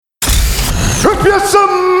up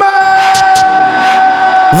your man!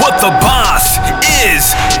 What the boss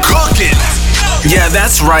is cooking. Yeah,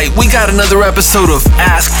 that's right. We got another episode of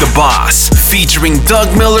Ask the Boss, featuring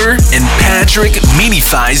Doug Miller and Patrick Meaty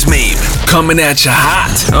Thighs Mabe. Coming at you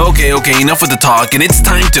hot. Okay, enough with the talk, and it's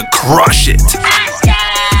time to crush it.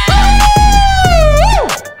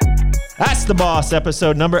 That's the boss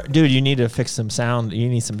episode number. Dude, you need to fix some sound. You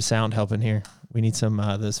need some sound help in here. We need some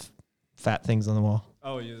those fat things on the wall.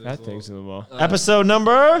 Oh, yeah. That thing's in the wall. Episode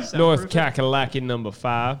number? North Kakalaki number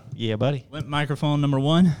 5. Yeah, buddy. Limp microphone number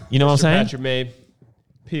 1. You know what I'm saying? Patrick Mabe,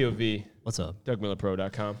 POV, What's up?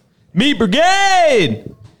 DougMillerPro.com. Meat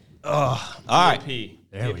Brigade! All right. P.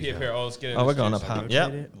 There we P go. here. Oh, let's get in. Oh, we're this going juice. up high.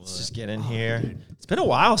 Yep. Let's just get in here. It's been a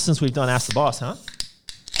while since we've done Ask the Boss, huh?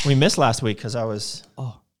 We missed last week because I was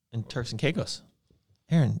in Turks and Caicos.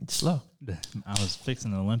 Aaron, it's slow. I was fixing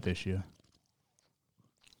the limp issue.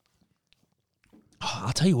 Oh,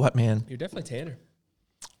 I'll tell you what, man. You're definitely Tanner.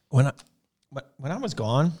 When I was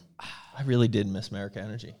gone, I really did miss America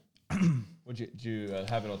Energy. Did you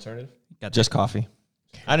have an alternative? Just coffee.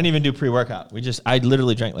 I didn't even do pre-workout. I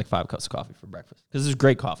literally drank like 5 cups of coffee for breakfast because it's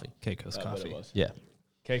great coffee. Keiko's I bet coffee. it was. Yeah.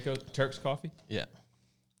 Keiko, Turk's coffee? Yeah.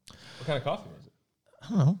 What kind of coffee was it? I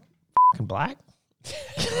don't know. Fucking black?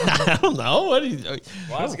 I don't know. What do you?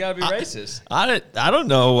 Why has it got to be racist? I don't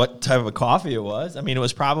know what type of coffee it was. I mean, it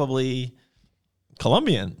was probably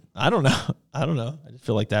Colombian. I don't know. I just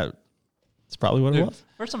feel like that's probably what it was.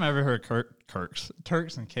 First time I ever heard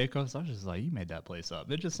Turks and Caicos, I was just like, you made that place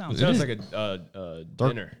up. It just sounds Sounds like a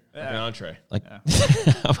dinner, like an entree. Like,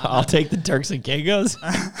 I'll take the Turks and Caicos.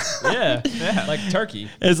 Yeah, like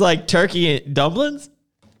turkey. It's like turkey and dumplings.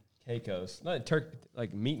 Caicos, not turkey,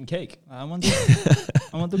 like meat and cake. I want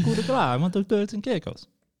the coup de grace. I want the Turks and Caicos.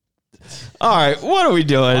 All right, what are we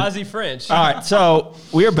doing? Aussie French. All right, so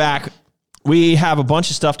we are back. We have a bunch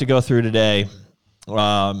of stuff to go through today.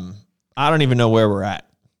 I don't even know where we're at.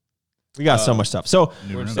 We got so much stuff. So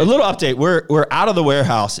a little update. We're out of the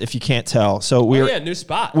warehouse, if you can't tell. So we're new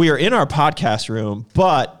spot. we are in our podcast room,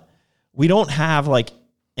 but we don't have like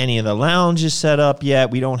any of the lounges set up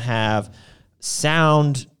yet. We don't have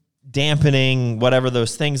sound dampening, whatever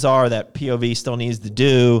those things are that POV still needs to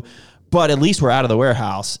do. But at least we're out of the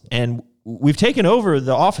warehouse, and we've taken over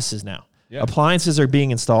the offices now. Yeah. Appliances are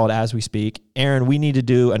being installed as we speak. Aaron, we need to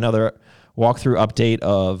do another walkthrough update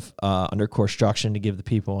of under construction to give the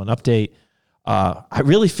people an update. I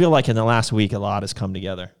really feel like in the last week, a lot has come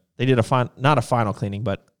together. They did not a final cleaning,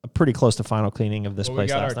 but a pretty close to final cleaning of this place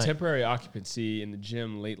We got last our night. temporary occupancy in the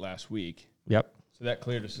gym late last week. Yep. So that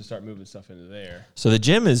cleared us to start moving stuff into there. So the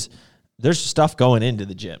gym there's stuff going into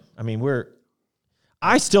the gym. I mean,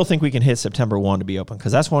 I still think we can hit September 1 to be open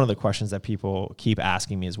because that's one of the questions that people keep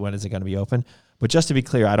asking me is when is it going to be open? But just to be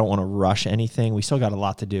clear, I don't want to rush anything. We still got a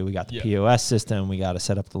lot to do. We got the POS system. We got to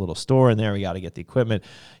set up the little store in there. We got to get the equipment.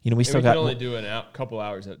 We still got. We can only do a couple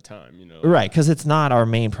hours at a time, Right, because it's not our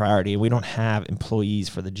main priority. We don't have employees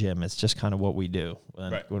for the gym. It's just kind of what we do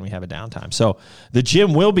when we have a downtime. So the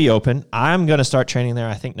gym will be open. I'm going to start training there,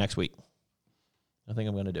 I think, next week. I think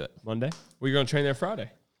I'm going to do it. Monday? We're going to train there Friday.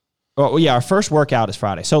 Oh, yeah, our first workout is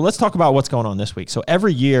Friday. So let's talk about what's going on this week. So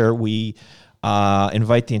every year we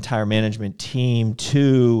invite the entire management team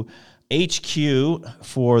to HQ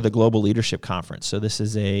for the Global Leadership Conference. So this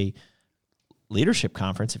is a leadership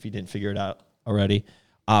conference, if you didn't figure it out already,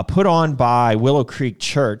 put on by Willow Creek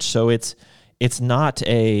Church. So it's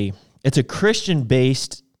a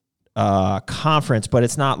Christian-based conference, but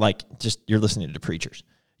it's not like just you're listening to preachers.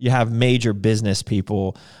 You have major business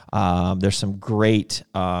people. There's some great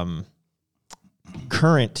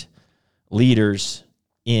current leaders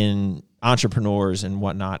in entrepreneurs and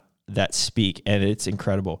whatnot that speak, and it's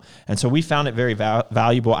incredible. And so we found it very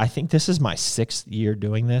valuable. I think this is my 6th year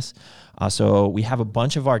doing this. So we have a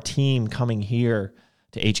bunch of our team coming here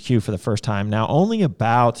to HQ for the first time. Now, only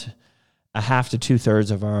about a half to 2/3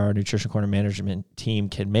 of our Nutrition Corner management team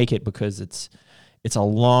can make it because it's a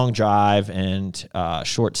long drive and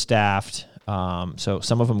short-staffed. So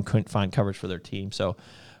some of them couldn't find coverage for their team. So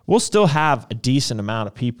we'll still have a decent amount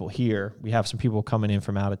of people here. We have some people coming in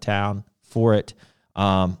from out of town for it.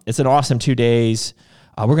 It's an awesome 2 days.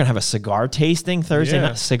 We're going to have a cigar tasting Thursday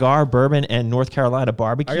night, cigar, bourbon, and North Carolina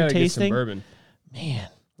barbecue I gotta tasting. get some bourbon. Man.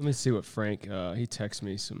 Let me see what Frank, he texted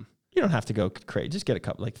me some. You don't have to go crazy. Just get a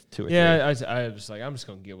couple, like 2 or 3. Yeah, I was like, I'm just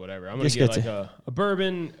going to get whatever. I'm going to get like a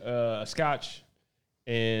bourbon, a scotch,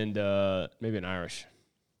 and maybe an Irish.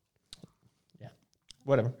 Yeah.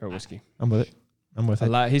 Whatever. Or whiskey. I'm with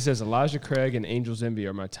it. He says Elijah Craig and Angel's Envy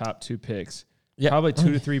are my top 2 picks. Yeah. Probably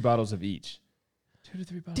 2 to 3 bottles of each. 2 to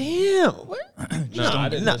 3 bottles. Damn.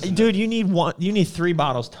 What? No, dude, you need 3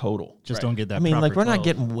 bottles total. Just don't get that. I mean, like, we're 12. not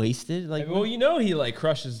getting wasted. Like, well, you know, he like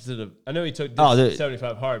crushes to the. I know he took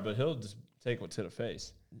 75 hard, but he'll just take one to the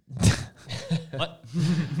face. What?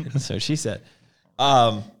 So she said.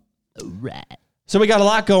 So we got a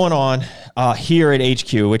lot going on here at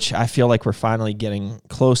HQ, which I feel like we're finally getting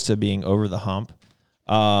close to being over the hump.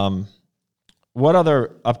 What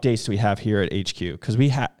other updates do we have here at HQ? Because we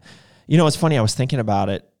have, it's funny. I was thinking about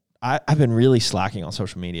it. I've been really slacking on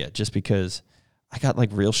social media just because I got like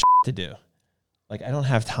real shit to do. Like, I don't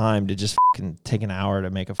have time to just fucking take an hour to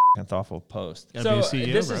make a fucking thoughtful post. So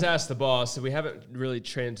this is Ask the Boss. So we haven't really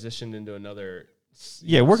transitioned into another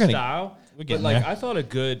we're gonna style. But like, I thought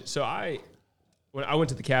when I went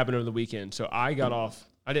to the cabin over the weekend, so I got off.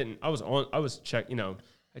 I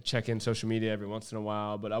check in social media every once in a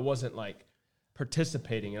while, but I wasn't like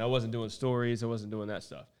participating, and I wasn't doing stories. I wasn't doing that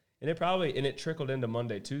stuff. And it trickled into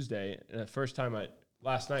Monday, Tuesday. And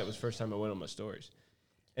last night was the first time I went on my stories,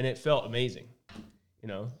 and it felt amazing.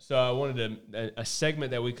 So I wanted a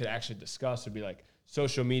segment that we could actually discuss would be like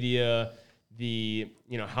social media,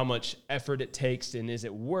 how much effort it takes, and is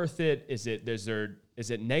it worth it? Is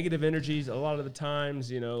it negative energies a lot of the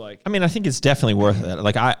times? I mean, I think it's definitely worth it.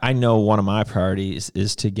 Like, I know one of my priorities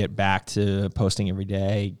is to get back to posting every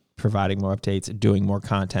day, providing more updates, doing more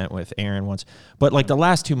content with Aaron once. But like the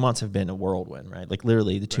last 2 months have been a whirlwind, right? Like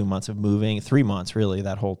literally the 2 months of moving, 3 months really,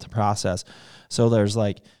 that whole process. So there's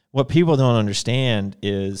like, what people don't understand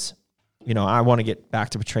is, I want to get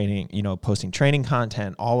back to training, posting training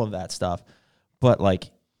content, all of that stuff. But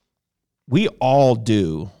like, we all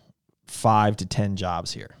do 5 to 10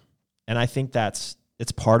 jobs here. And I think it's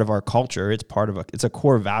part of our culture. It's it's a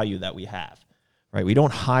core value that we have, right? We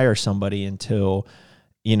don't hire somebody until,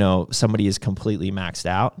 somebody is completely maxed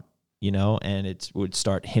out, and it would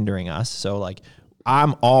start hindering us. So like,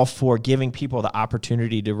 I'm all for giving people the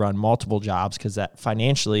opportunity to run multiple jobs because that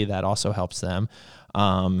financially that also helps them,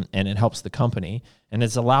 and it helps the company, and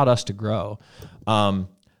it's allowed us to grow.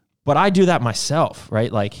 But I do that myself,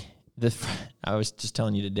 right? Like I was just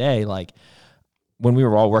telling you today, like when we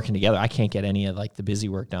were all working together, I can't get any of like the busy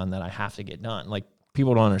work done that I have to get done. Like,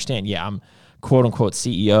 people don't understand. Yeah, I'm quote unquote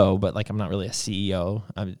CEO, but like I'm not really a CEO.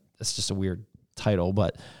 It's just a weird title,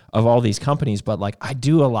 but of all these companies. But like, I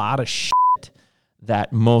do a lot of shit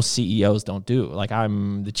that most CEOs don't do. Like,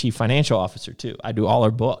 I'm the chief financial officer too. I do all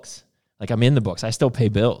our books. Like, I'm in the books. I still pay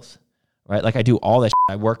bills, right? Like, I do all that shit.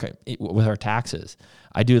 I work with our taxes.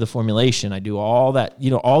 I do the formulation. I do all that,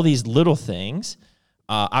 all these little things,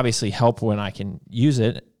 obviously help when I can use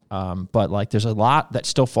it. But like, there's a lot that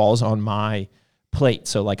still falls on my plate.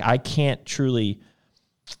 So like, I can't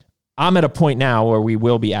I'm at a point now where we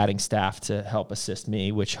will be adding staff to help assist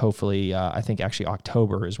me, which hopefully, I think actually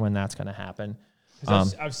October is when that's going to happen.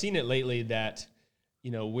 I've seen it lately that,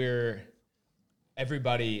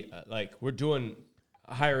 everybody, like we're doing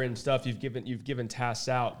higher end stuff. You've given tasks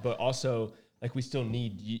out, but also like we still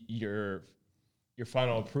need your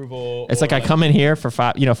final approval. It's like I come in here for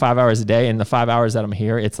 5 hours a day, and the 5 hours that I'm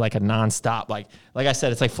here, it's like a nonstop. Like I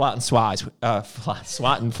said, it's like swatting flies.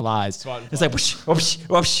 It's like whoosh, whoosh,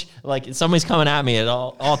 whoosh. Like somebody's coming at me at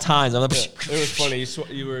all times. I'm like, it was funny.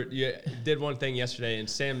 You did one thing yesterday, and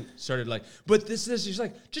Sam started like, but this. He's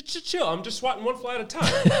like, just chill. I'm just swatting one fly at a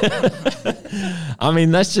time. I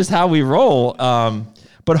mean, that's just how we roll.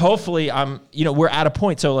 But hopefully, we're at a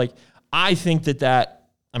point. So like, I think that.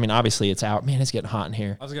 I mean, obviously it's out. Man, it's getting hot in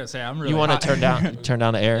here. I was gonna say I'm really. You want to turn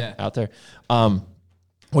down the air out there?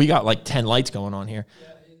 We got like 10 lights going on here.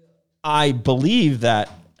 I believe that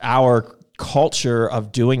our culture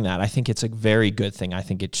of doing that, I think it's a very good thing. I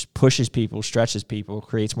think it pushes people, stretches people,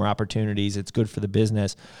 creates more opportunities. It's good for the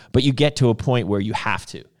business. But you get to a point where you have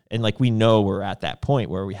to, and like we know we're at that point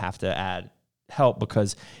where we have to add help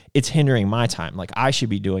because it's hindering my time. Like, I should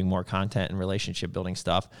be doing more content and relationship building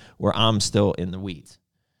stuff where I'm still in the weeds.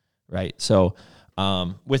 Right. So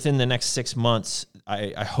within the next 6 months,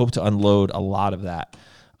 I hope to unload a lot of that.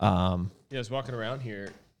 I was walking around here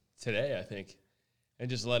today, I think, and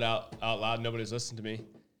just let out loud. Nobody's listening to me.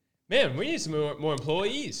 Man, we need some more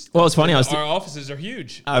employees. Well, it's funny. Our offices are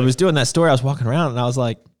huge. I was doing that story. I was walking around and I was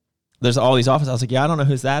like, there's all these offices. I was like, yeah, I don't know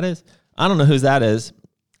whose that is. I don't know whose that is.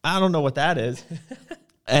 I don't know what that is.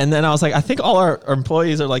 And then I was like, I think all our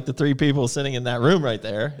employees are like the 3 people sitting in that room right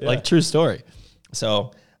there. Yeah. Like, true story.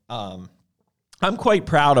 So I'm quite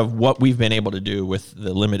proud of what we've been able to do with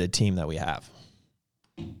the limited team that we have.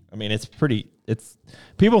 I mean,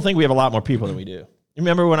 people think we have a lot more people than we do. You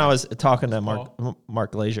remember when I was talking to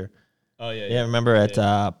Mark Glazier? Oh, yeah. Yeah, remember at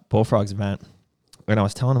Bullfrog's event when I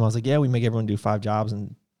was telling him, I was like, yeah, we make everyone do 5 jobs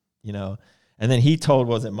and And then he told,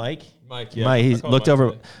 was it Mike? Mike, yeah. Mike, I he called looked Mike over.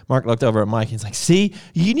 today. Mark looked over at Mike. He's like, "See,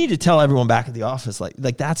 you need to tell everyone back at the office, like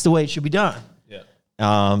that's the way it should be done." Yeah.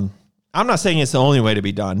 I'm not saying it's the only way to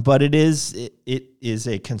be done, but it is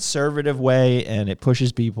a conservative way, and it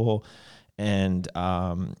pushes people, and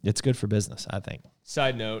it's good for business, I think.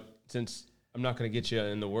 Side note, since I'm not going to get you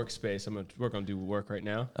in the workspace, we're going to do work right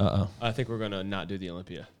now. I think we're going to not do the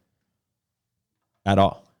Olympia. At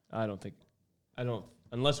all. I don't,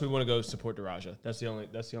 unless we want to go support Daraja. That's the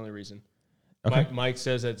only reason. Okay. Mike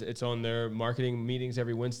says that it's on their marketing meetings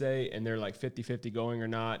every Wednesday, and they're like 50-50 going or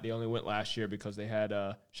not. They only went last year because they had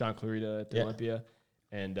Sean Clarita at the Olympia,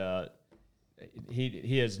 and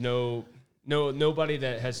he has nobody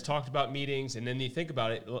that has talked about meetings. And then you think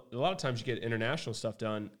about it, a lot of times you get international stuff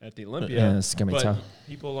done at the Olympia. Yeah, it's gonna be but tough.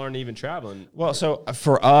 people aren't even traveling. Well, so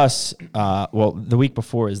for us, the week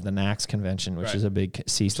before is the NACS convention, which Right. is a big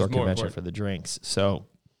C-store more convention important. for the drinks. So,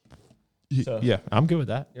 So- yeah, I'm good with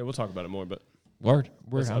that. Yeah, we'll talk about it more, but Word.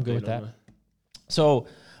 that's I'm good update with that. on the- So,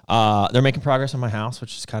 they're making progress on my house,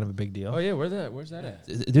 which is kind of a big deal. Oh yeah, where's that at?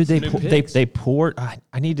 Dude, new pigs. they poured.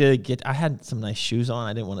 I need to get. I had some nice shoes on.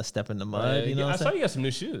 I didn't want to step in the mud. You know, I what I'm saw saying? you got some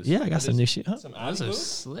new shoes. Yeah, I got some new shoes. Huh? Some Those Audi are boots?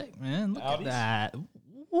 slick, man. Look Audis? at that.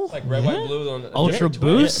 Like red, white, blue on the Ultra Twin-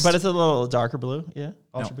 Boost? But it's a little darker blue. Yeah,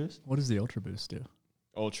 Ultra No. Boost. What does the Ultra Boost do?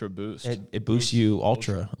 Ultra Boost. It boosts you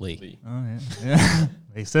ultra-ly. Oh, yeah.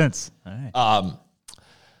 Makes sense. All right.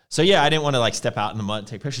 So yeah, I didn't want to like step out in the mud and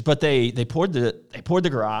take pictures, but they poured the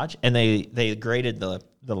garage and they graded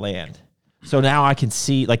the land. So now I can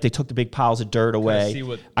see, like, they took the big piles of dirt away. see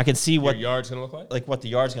what I can see Your what yard's gonna look like. what the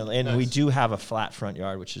yard's gonna, and we Nice. do have a flat front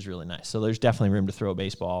yard, which is really nice. So there's definitely room to throw a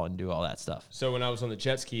baseball and do all that stuff. So when I was on the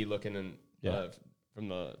jet ski looking and from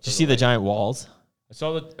the, Did you see the giant walls? I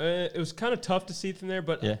saw it was kind of tough to see from there,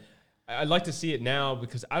 but Yeah. I'd like to see it now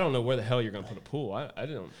because I don't know where the hell you're gonna put a pool. I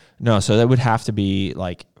don't. No, so that would have to be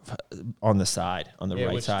like on the side, on the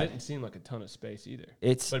right which side. didn't seem like a ton of space either.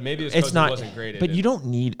 But maybe it's 'cause it not. wasn't graded But and- you don't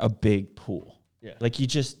need a big pool. Yeah. Like you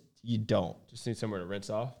don't. Just need somewhere to rinse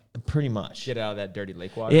off, Pretty much. get out of that dirty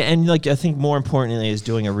lake water. Yeah, and like I think more importantly is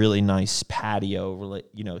doing a really nice patio,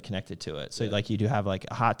 connected to it. So like you do have like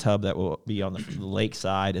a hot tub that will be on the lake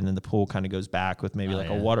side, and then the pool kind of goes back with maybe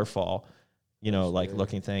a waterfall,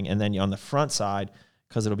 looking thing, and then on the front side,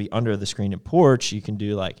 because it'll be under the screen and porch, you can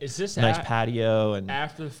do like Is this nice at- patio and.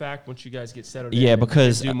 After the fact, once you guys get settled, Yeah, in,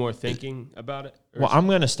 because, do more thinking about it. Or Well, is- I'm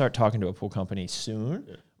going to start talking to a pool company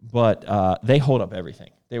soon, but they hold up everything.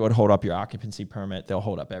 They would hold up your occupancy permit. They'll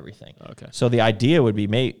hold up everything. Okay. So the idea would be,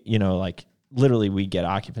 like literally we get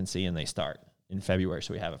occupancy and they start in February,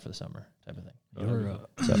 so we have it for the summer type of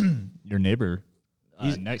thing. Your neighbor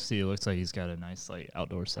next to you looks like he's got a nice like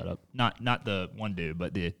outdoor setup. Not the one dude,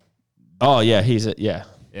 but the Oh yeah,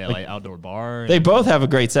 like outdoor bar. They both have a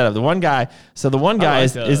great setup. The one guy like is the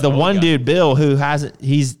the old one guy. dude, Bill, who hasn't.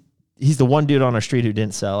 He's the one dude on our street who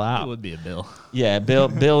didn't sell It out. would be a bill. Yeah,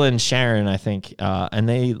 Bill and Sharon, I think, and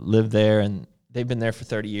they live there, and they've been there for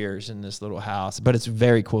 30 years in this little house. But it's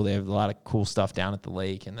very cool. They have a lot of cool stuff down at the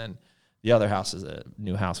lake, and then the other house is a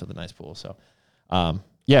new house with a nice pool. So,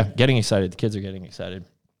 getting excited. The kids are getting excited.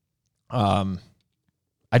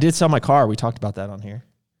 I did sell my car. We talked about that on here.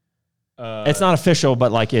 It's not official,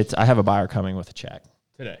 but like I have a buyer coming with a check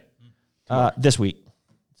today. this week,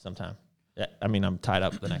 sometime. Yeah, I mean, I'm tied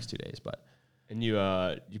up the next 2 days, but. And you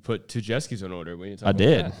put 2 jet skis on order. We I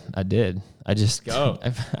did. I just go.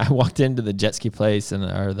 I walked into the jet ski place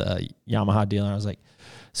or the Yamaha dealer. And I was like,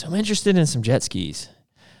 so I'm interested in some jet skis.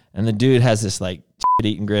 And the dude has this like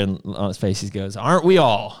eating grin on his face. He goes, aren't we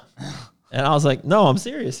all? And I was like, no, I'm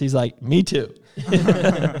serious. He's like, me too.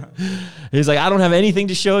 He's like, I don't have anything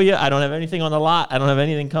to show you. I don't have anything on the lot. I don't have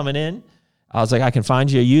anything coming in. I was like, I can find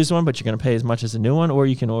you a used one, but you're going to pay as much as a new one, or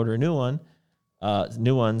you can order a new one.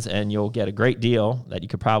 New ones, and you'll get a great deal that you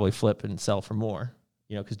could probably flip and sell for more,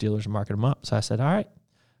 because dealers are marking them up. So I said, all right,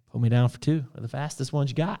 put me down for 2 of the fastest ones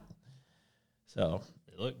you got. So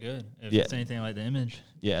They look good. If Yeah. it's anything like the image.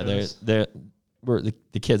 yeah, shows. the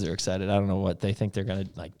kids are excited. I don't know what they think they're gonna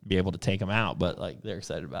like be able to take them out, but like they're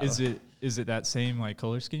excited about it. Is it that same like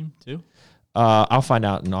color scheme too? I'll find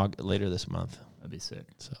out later this month. That'd be sick.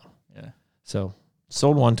 So Yeah.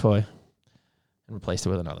 Sold one toy and replaced it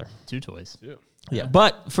with another. 2 toys. Yeah,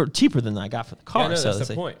 but for cheaper than I got for the car. Yeah, no, so that's it's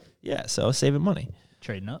the like- point. Yeah, so saving money.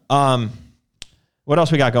 Trading up. What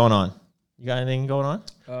else we got going on? You got anything going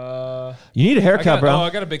on? You need a I haircut, got, bro. I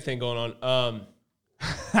got a big thing going on.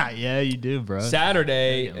 Yeah, you do, bro.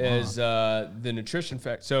 Saturday Gotta get is the Nutrition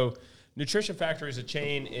Factory. So Nutrition Factory is a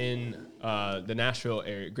chain in the Nashville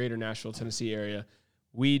area, greater Nashville, Tennessee area.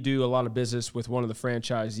 We do a lot of business with one of the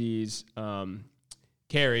franchisees,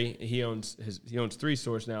 Carey, he owns 3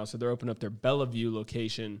 stores now, so they're opening up their Bellevue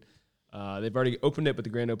location. They've already opened it, but the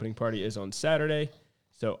grand opening party is on Saturday.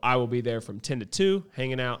 So I will be there from 10 to 2,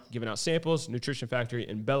 hanging out, giving out samples, Nutrition Factory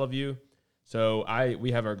in Bellevue. So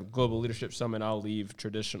we have our Global Leadership Summit. I'll leave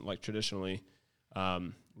traditionally.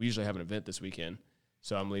 We usually have an event this weekend.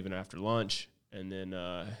 So I'm leaving after lunch and then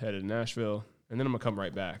headed to Nashville. And then I'm going to come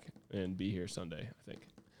right back and be here Sunday, I think.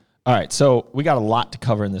 All right, so we got a lot to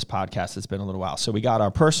cover in this podcast. It's been a little while. So we got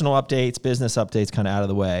our personal updates, business updates kind of out of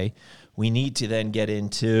the way. We need to then get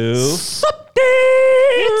into updates.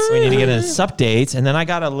 We need to get into updates, and then I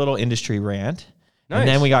got a little industry rant, and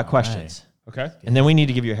then we got questions. Okay. And then we need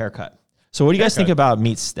to give you a haircut. So what do you guys think about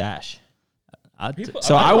Meat's stash? I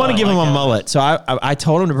want to give him a mullet. So I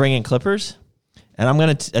told him to bring in clippers, and I'm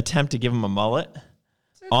going to attempt to give him a mullet.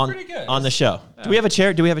 On the show. Yeah. Do we have a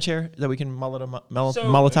chair? Do we have a chair that we can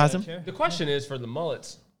mulletize him? The question is for the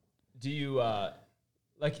mullets, do you I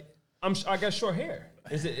got short hair.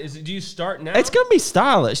 Is it do you start now? It's gonna be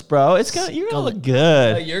stylish, bro. You're gonna look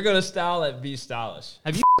good. Like you're gonna style it, be stylish.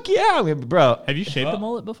 Have you bro. Have you shaved the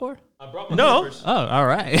mullet before? I brought my clippers. Oh, all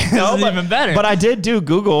right. No, but, even better. But I did do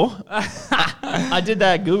Google. I did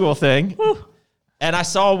that Google thing. And I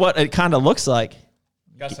saw what it kind of looks like.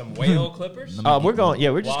 Got some whale clippers.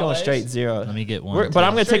 We're just going straight zero. Let me get one. But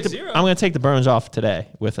I'm gonna take the burns off today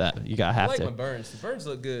with that. You gotta have to. My burns. The burns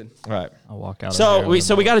look good. All right. I'll walk out. So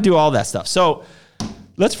we got to do all that stuff. So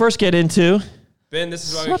let's first get into. Ben, this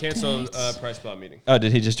is why we canceled Price Spot meeting. Oh,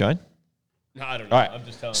 did he just join? No, I don't know. All right. I'm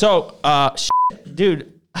just telling. So,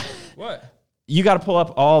 dude. What? You got to pull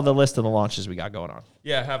up all the list of the launches we got going on.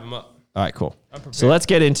 Yeah, have them up. All right, cool. I'm prepared. So let's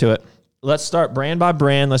get into it. Let's start brand by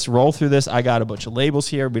brand. Let's roll through this. I got a bunch of labels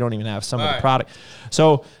here. We don't even have some of the product.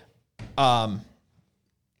 So, I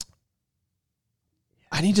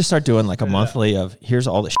need to start doing like a monthly of here's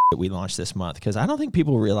all the shit we launched this month, because I don't think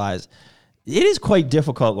people realize it is quite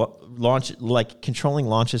difficult controlling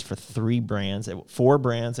launches for 4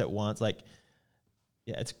 brands at once. Like,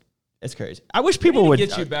 yeah, it's crazy. I wish people would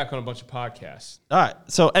get you back on a bunch of podcasts. All right.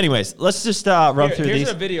 So, anyways, let's just run through these.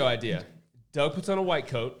 Here's a video idea. Doug puts on a white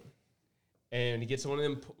coat. And he gets one of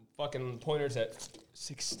them fucking pointers that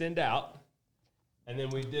extend out. And then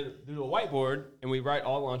we do a whiteboard, and we write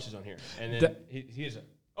all launches on here. And then he's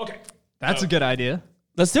okay. That's a good idea.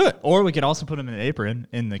 Let's do it. Or we could also put him in an apron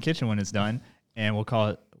in the kitchen when it's done, and we'll call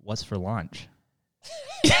it "What's for Lunch."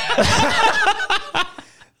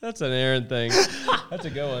 That's an Aaron thing. That's a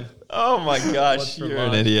good one. Oh my gosh, you're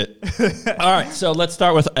an idiot. All right, so let's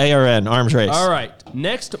start with ARN, Arms Race. All right,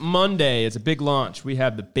 next Monday is a big launch. We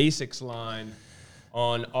have the Basics line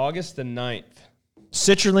on August the 9th.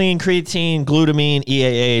 Citrulline, creatine, glutamine,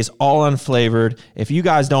 EAAs, all unflavored. If you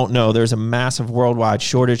guys don't know, there's a massive worldwide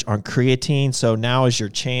shortage on creatine, so now is your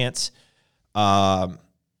chance.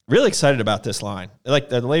 Really excited about this line. Like,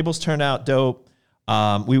 the labels turned out dope.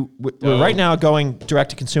 We're right now going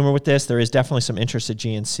direct to consumer with this. There is definitely some interest at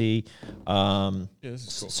GNC. This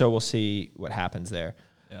is cool. So we'll see what happens there.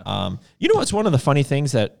 Yeah. You know what's one of the funny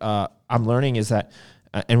things that I'm learning is that,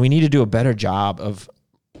 and we need to do a better job of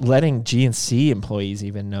letting GNC employees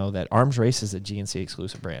even know that Arms Race is a GNC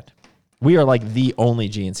exclusive brand. We are like the only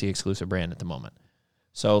GNC exclusive brand at the moment.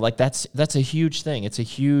 So like that's a huge thing. It's a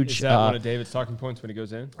huge. Is that one of David's talking points when he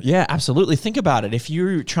goes in? Yeah, absolutely. Think about it. If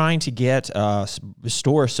you're trying to get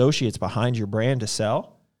store associates behind your brand to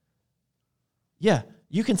sell, yeah,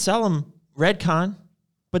 you can sell them Redcon,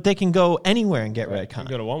 but they can go anywhere and get Redcon. You can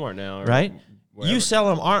go to Walmart now, right? Wherever. You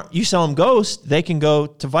sell them Ghost, they can go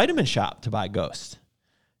to Vitamin Shop to buy Ghost.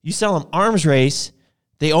 You sell them Arms Race,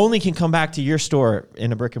 they only can come back to your store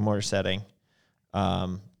in a brick and mortar setting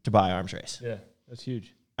to buy Arms Race. Yeah. That's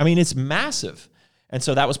huge. I mean, it's massive. And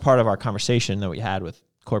so that was part of our conversation that we had with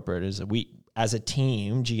corporate is that we, as a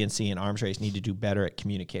team, GNC and Arms Race need to do better at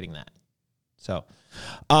communicating that. So,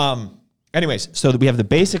 anyways, so we have the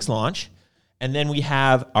Basics launch, and then we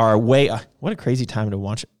have our what a crazy time to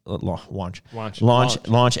launch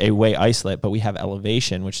a whey isolate, but we have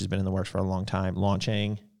Elevation, which has been in the works for a long time,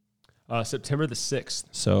 launching September the 6th.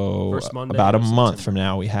 So First Monday about a month from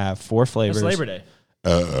now, we have 4 flavors. That's Labor Day.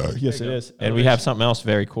 Yes, it is. And we have something else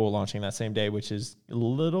very cool launching that same day, which is a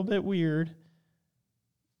little bit weird.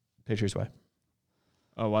 Pictures way.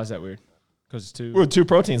 Oh, why is that weird? Because it's two. Well, 2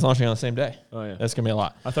 proteins launching on the same day. Oh yeah, that's gonna be a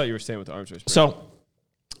lot. I thought you were staying with the Arms Race. So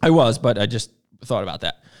I was, but I just thought about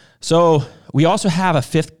that. So we also have a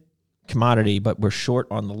 5th commodity, but we're short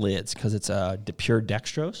on the lids because it's a pure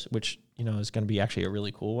dextrose, which is going to be actually a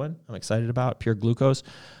really cool one. I'm excited about pure glucose.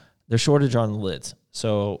 There's shortage on the lids.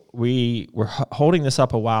 So we're holding this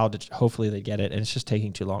up a while to hopefully they get it, and it's just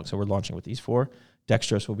taking too long. So we're launching with these 4.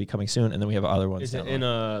 dextrose will be coming soon, and then we have other ones. Is it down the in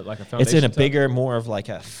line. a like a foundation? It's in a tub? bigger, more of like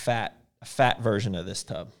a fat version of this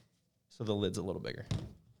tub. So the lid's a little bigger.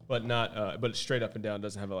 but not but it's straight up and down.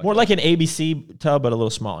 Doesn't have a, More like an ABC tub, but a little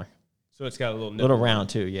smaller. so it's got a little Little nipple. round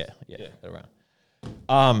too. Yeah. Little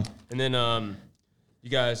round. And then you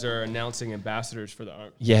guys are announcing ambassadors for the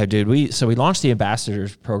arm. Yeah, dude. We launched the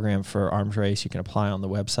ambassadors program for Arms Race. You can apply on the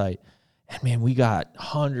website. And man, we got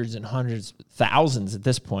hundreds and hundreds, thousands at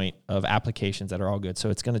this point of applications that are all good. So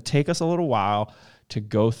it's going to take us a little while to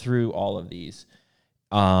go through all of these.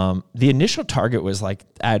 The initial target was like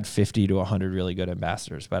add 50 to 100 really good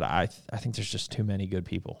ambassadors, but I think there's just too many good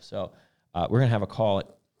people. So we're going to have a call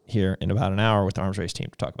here in about an hour with the Arms Race team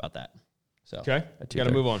to talk about that. So Okay, at got to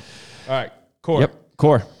 2:30. move on. All right, Core. Yep,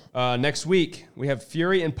 Core. Next week we have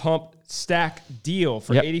Fury and Pump stack deal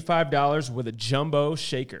for Yep. $85 with a jumbo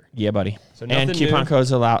shaker. Yeah, buddy. So and nothing coupon new.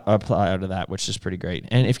 codes apply to that, which is pretty great.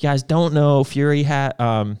 And if you guys don't know, Fury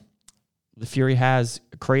the Fury has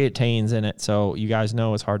creatines in it, so you guys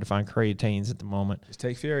know it's hard to find creatines at the moment. Just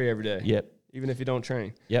take Fury every day. Yep. Even if you don't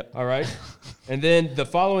train. Yep. All right. And then the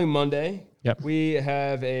following Monday, Yep. we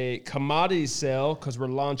have a commodities sale because we're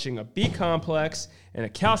launching a B complex and a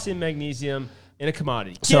calcium magnesium in a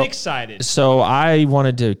commodity. Get So- excited. So I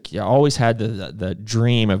always had the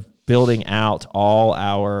dream of building out all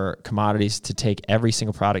our commodities to take every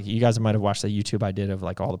single product. You guys might have watched the YouTube I did of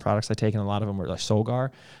like all the products I take, and a lot of them were like Solgar.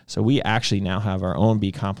 So we actually now have our own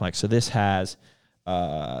B complex. So this has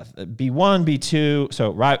B1, B2,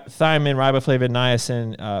 so thiamine, riboflavin,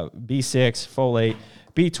 niacin, B6, folate,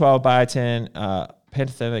 B12, biotin,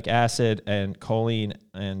 pantothenic acid, and choline,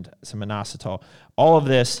 and some inositol. All of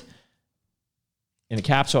this in a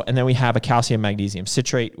capsule, and then we have a calcium magnesium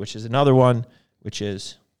citrate, which is another one, which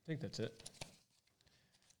is I think that's it.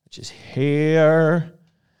 here.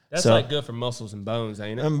 That's So- like good for muscles and bones,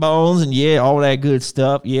 ain't it? And bones and all that good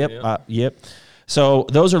stuff. Yep. Yep. Yep. So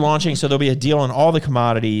those are launching. So there'll be a deal on all the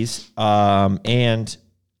commodities, and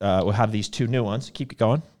we'll have these two new ones. Keep it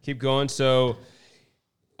going. Keep going. So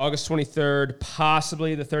August 23rd,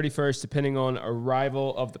 possibly the 31st, depending on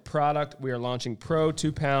arrival of the product, we are launching Pro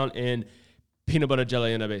 2-pound in peanut butter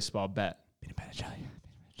jelly in a baseball bat. Peanut butter jelly.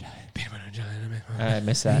 I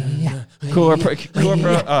missed that. Core Pro.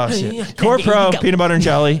 Oh shit. Core Pro peanut butter and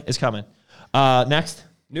jelly is coming. Next.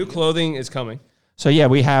 New clothing is coming. So yeah,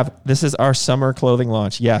 we have. This is our summer clothing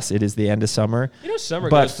launch. Yes, it is the end of summer. You know, summer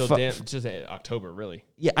But goes till just October, really.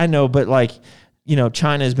 Yeah, I know, but like,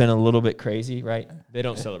 China has been a little bit crazy, right? They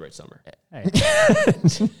don't celebrate summer.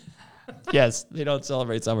 Yes, they don't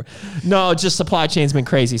celebrate summer. No, just supply chain's been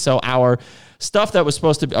crazy. So our stuff that was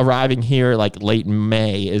supposed to be arriving here like late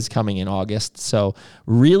May is coming in August. So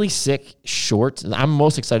really sick shorts. I'm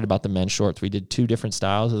most excited about the men's shorts. We did 2 different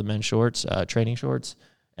styles of the men's shorts, training shorts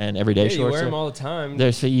and everyday Yeah, shorts. you wear them all the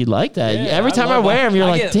time. So you like that. Yeah, Every time I love wear them. them, you're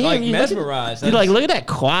I like, get, damn, like, you mesmerized. You're like, look at that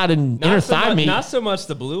quad and inner thigh meat. Not so much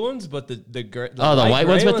the blue ones, but the The light white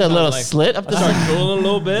gray ones with the I'm little like, slit up the I start side. cooling a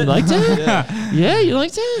little bit. You like that? Yeah, you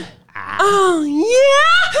like that? Oh,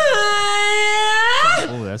 yeah.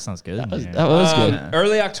 Oh, that sounds good. That was good.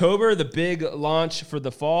 Early October, the big launch for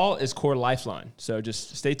the fall is Core Lifeline. So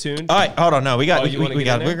just stay tuned. All right, hold on. No, we got. Oh, you wanna we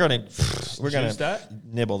get got. in We're there? gonna Juice that?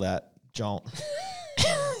 nibble that jaunt.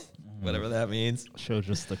 Whatever that means. Show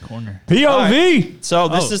just the corner. POV. So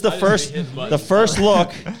this is the I just first. hit the button. The first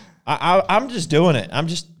look. I'm just doing it. I'm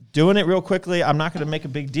just doing it real quickly. I'm not going to make a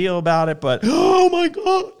big deal about it, but oh my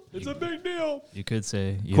god, it's a big deal. You could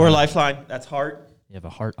say you Core have, Lifeline. That's heart. You have a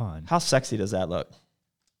heart on. How sexy does that look?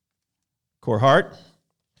 Core heart.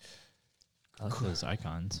 I like those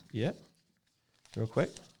icons. Yep. Real quick.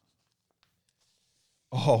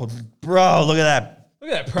 Oh, bro, look at that. Look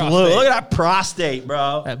at that prostate. Blue. Look at that prostate,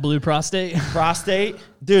 bro. That blue prostate. Prostate.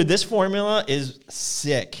 Dude, this formula is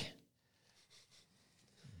sick.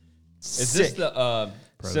 Is this the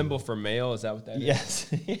symbol for male? Is that what that is? Yes.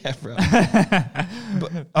 Yeah,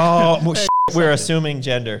 bro. We're assuming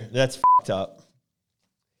gender. That's fucked up.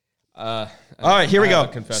 All right, here we I go. have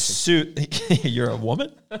a confession. You're a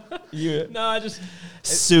woman? No, I just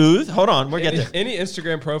Soothe. Hold on. We'll get there. any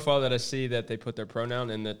Instagram profile that I see that they put their pronoun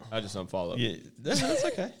in, that I just unfollow. Yeah, that's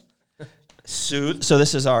okay. Soothe. So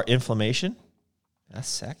this is our inflammation. That's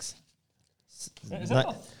sex. Is Not-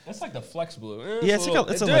 that that's like the Flex Blue. Yeah, it's like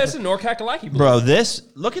a- it's a dude, liquid. it's a Norkakalaki blue. Bro, this,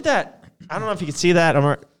 look at that. I don't know if you can see that,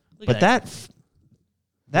 but that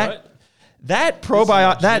What?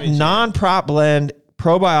 probiotic, that Jimmy Jam. non-prop blend,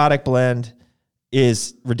 probiotic blend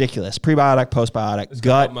is ridiculous. Prebiotic, postbiotic,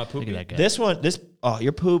 gut. My poopy. Look at that guy. This one,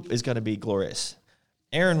 your poop is going to be glorious.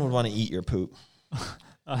 Aaron would want to eat your poop.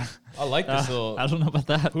 I like this little I don't know about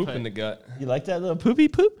that. poop but- in the gut. You like that little poopy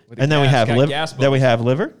poop? the And then we gas- have got liver. gas Then we bubbles. have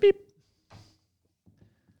liver. Beep.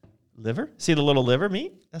 Liver. See the little liver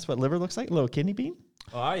meat? That's what liver looks like. A little kidney bean.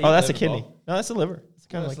 I eat Oh, that's a liver kidney. ball. No, that's a liver. It's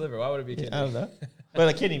kind of That's like liver. Why would it be a kidney? I don't know, but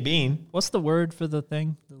a kidney bean. What's the word for the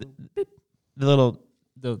thing? The little.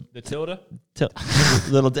 The The tilde?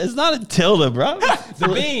 Little. It's not a tilde, bro. The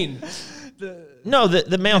bean. No,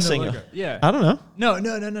 the male signal. Yeah. I don't know. No.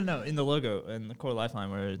 In the logo, in the core lifeline,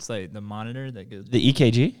 where it's like the monitor that goes. The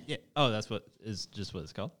EKG. Yeah. Oh, that's what is just what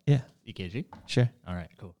it's called. Yeah, EKG. sure. All right.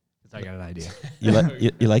 Cool. 'Cause I got an idea.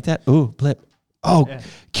 You like that? Ooh, blip. Oh,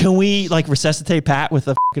 can we like resuscitate Pat with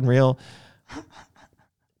a fucking real?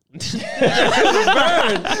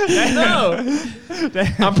 No.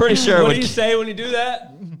 I'm pretty sure. it What would do you say when you do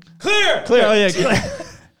that? Clear. clear. Oh yeah.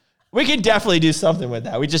 We can definitely do something with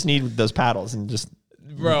that. We just need those paddles and just.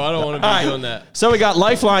 Bro, I don't want to be All right. doing that. So we got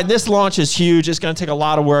Lifeline. This launch is huge. It's going to take a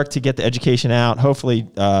lot of work to get the education out. Hopefully,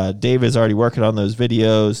 Dave is already working on those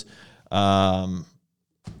videos.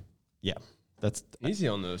 Yeah, that's Easy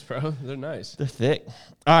on those, bro. They're nice. they're thick.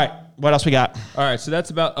 All right, what else we got? All right, so that's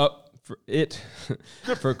about up for it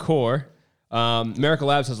for core. Miracle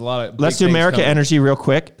Labs has a lot of. Let's big do things America coming. Energy real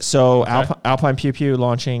quick. So Alpine Pew Pew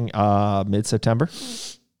launching mid-September,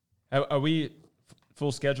 Are we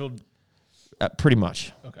full scheduled? pretty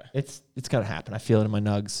much. Okay. It's gonna happen. I feel it in my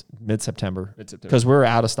nugs mid-September Mid-September. because we're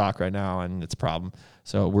out of stock right now and it's a problem.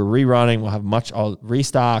 So we're rerunning. We'll have much all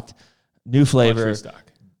restocked, new flavor, Restock.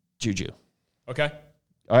 Juju. Okay.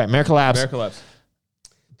 All right, Miracle Labs. Miracle Labs.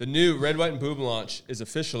 The new Red, White, and Boob launch is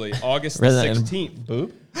officially August Red, White, and 16th.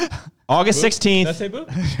 Boob. August Did I 16th. say boob?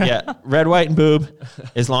 Yeah, Red, White, and Boob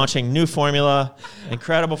is launching new formula,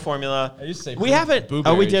 incredible formula. I used to say We boob- haven't. booberries.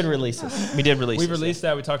 Oh, we did release this. We did release. We this, released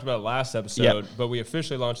that. We talked about it last episode, Yep. but we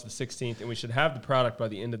officially launched the 16th, and we should have the product by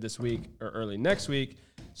the end of this week or early next week.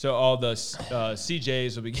 So all the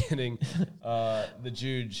CJs will be getting the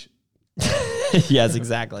Juge Yes,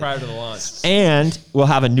 exactly. prior to the launch. And we'll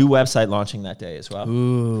have a new website launching that day as well.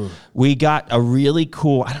 Ooh. We got a really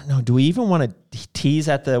cool. I don't know. Do we even want to tease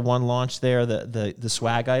at the one launch there? The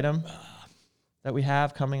swag item that we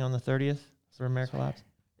have coming on the 30th for Miracle Labs.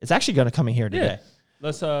 It's actually going to come in here today.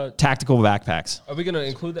 Let's. Tactical backpacks. Are we gonna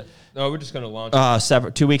include that? No, we're just gonna launch.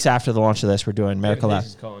 2 weeks after the launch of this, we're doing Miracle Casey Labs.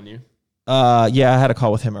 is calling you. Yeah, I had a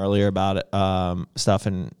call with him earlier about it, stuff,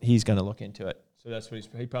 and he's going to look into it. So that's what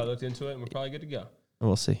he probably looked into it, and we're probably good to go.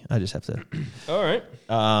 We'll see. I just have to. All right.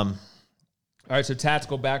 Um, All right. So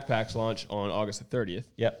tactical backpacks launch on August the 30th,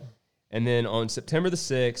 yep. and then on September the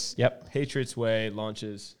 6th, Yep. Patriots Way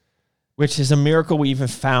launches. Which is a miracle we even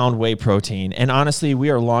found whey protein. And honestly, we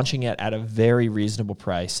are launching it at a very reasonable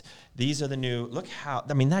price. These are the new. Look how.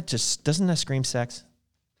 I mean, that just doesn't that scream sex?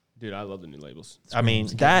 Dude, I love the new labels. I mean,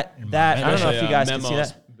 that. I don't know if you guys can see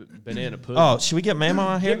that. Banana pudding. Oh, should we get Memo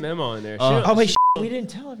on here? Get Memo in there. Oh wait, we didn't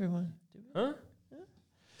tell everyone. Huh?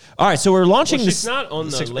 All right, so we're launching Well, this. she's not on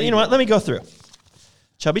the label. You know what? Let me go through.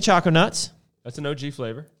 Chubby Choco Nuts, That's an OG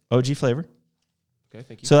flavor. OG flavor. Okay,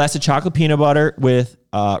 thank you. So that's a chocolate peanut butter with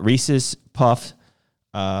Reese's Puff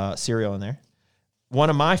cereal in there. One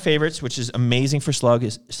of my favorites, which is amazing for Sludge,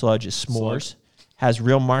 is S'mores. Has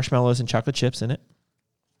real marshmallows and chocolate chips in it.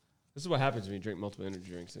 This is what happens when you drink multiple energy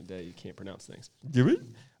drinks in a day. You can't pronounce things. Do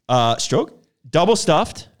it. Stroke, double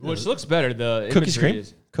stuffed. Which looks better. The Cookies imagery cream.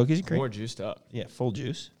 is Cookies and cream. more juiced up. Yeah, full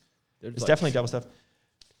juice. There's It's like- definitely double stuffed.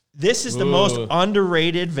 This is the most Ooh.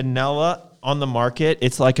 underrated vanilla on the market.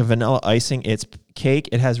 It's like a vanilla icing. It's cake.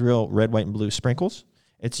 It has real red, white, and blue sprinkles.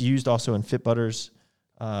 It's used also in Fit Butters,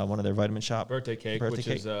 one of their vitamin shop. birthday cake, which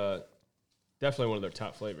is definitely one of their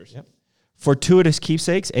top flavors. Yep. Fortuitous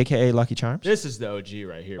Keepsakes, aka Lucky Charms. This is the OG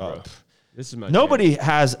right here, bro. This is my Nobody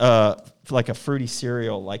has like a fruity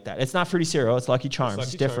cereal like that. It's not fruity cereal. It's Lucky Charms. It's,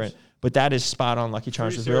 Lucky different, Charms. but that is spot on. Lucky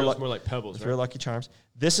Charms is cereal real. is more like Pebbles, It's right? real Lucky Charms.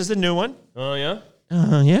 This is the new one. Oh yeah,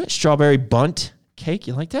 Yeah, strawberry bunt cake.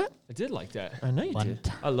 You like that? I did like that. I know you do.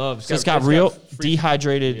 I love. So it's got real free-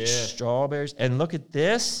 dehydrated Yeah. strawberries. And look at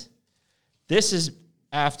this. This is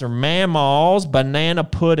after Mamaw's banana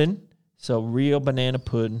pudding. So real banana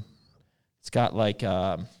pudding. It's got like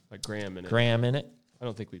graham in it. graham in it. I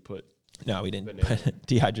don't think we put. No, we didn't Banana. put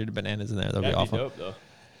dehydrated bananas in there. That'd be That'd be awful. dope though.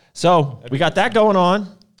 So we got that going on.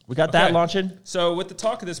 We got that Okay. launching. So with the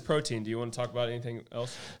talk of this protein, do you want to talk about anything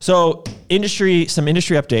else? So some industry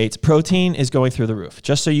updates. Protein is going through the roof.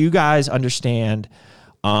 Just so you guys understand,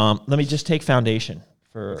 let me just take Foundation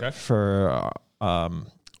for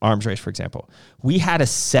Arms Race, for example. We had a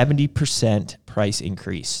 70% price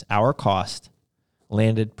increase. Our cost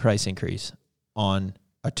landed price increase on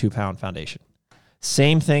a 2-pound Foundation.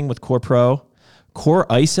 Same thing with Core Pro. Core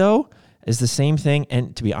ISO, is the same thing.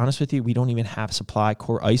 And to be honest with you, we don't even have supply.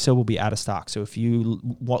 Core ISO will be out of stock. So if you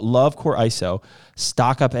love Core ISO,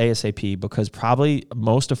 stock up ASAP, because probably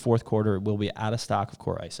most of fourth quarter will be out of stock of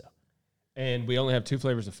Core ISO. And we only have 2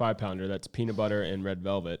 flavors of 5-pounder. That's peanut butter and red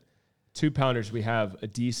velvet. 2-pounders we have a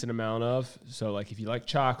decent amount of. So like if you like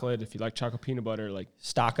chocolate, if you like chocolate peanut butter, like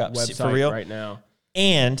Stock up website for real right now.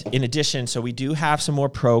 And in addition, so we do have some more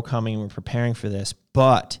Pro coming. We're preparing for this,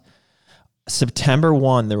 but September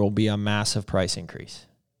 1, there will be a massive price increase.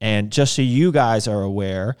 And just so you guys are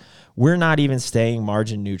aware, we're not even staying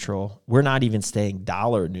margin neutral. We're not even staying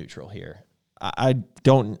dollar neutral here. I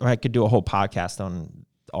could do a whole podcast on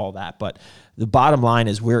all that, but the bottom line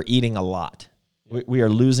is we're eating a lot. We are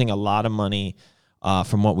losing a lot of money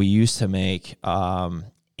from what we used to make,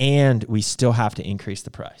 and we still have to increase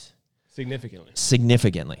the price.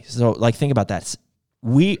 Significantly. So like, think about that.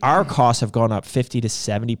 Our costs have gone up 50 to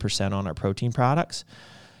 70% on our protein products,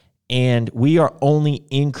 and we are only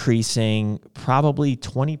increasing probably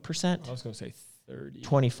 20%. I was going to say 30.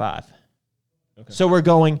 25. Okay.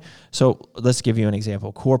 So let's give you an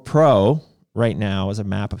example. Core Pro right now is a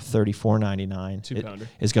map of $34.99. 2-pounder.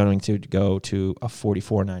 Is going to go to a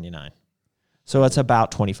 $44.99. So it's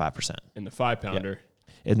about 25%. And the 5-pounder.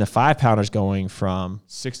 And the 5-pounder is going from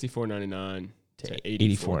 $64.99 to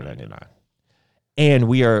 $84.99. And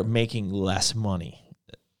we are making less money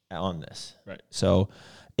on this. Right. So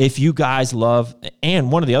if you guys love,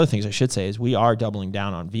 and one of the other things I should say is we are doubling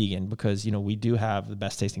down on vegan, because, we do have the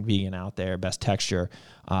best tasting vegan out there, best texture.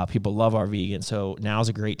 People love our vegan. So now's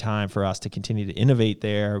a great time for us to continue to innovate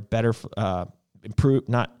there, better, improve,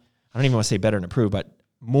 I don't even want to say better and improve, but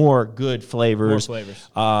more good flavors.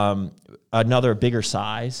 Another bigger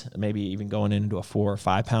size, maybe even going into a 4 or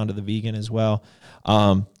 5 pound of the vegan as well.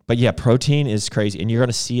 But yeah, protein is crazy, and you're going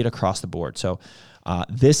to see it across the board. So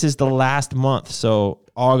this is the last month. So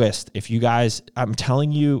August, if you guys, I'm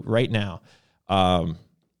telling you right now,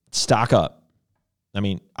 stock up. I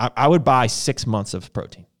mean, I would buy 6 months of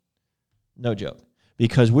protein. No joke.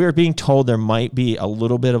 Because we're being told there might be a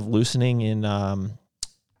little bit of loosening in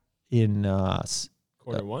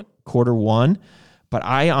quarter one, but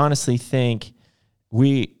I honestly think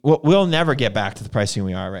we'll never get back to the pricing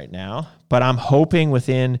we are right now, but I'm hoping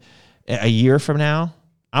within a year from now,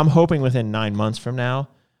 I'm hoping within 9 months from now,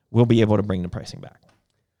 we'll be able to bring the pricing back.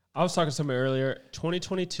 I was talking to somebody earlier.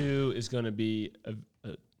 2022 is going to be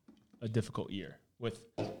a difficult year with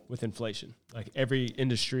inflation. Like every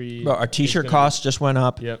industry. Bro, our t-shirt costs just went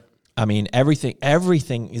up. Yep. I mean,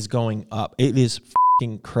 everything is going up. It is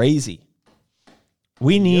fucking crazy.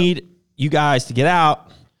 We need you guys to get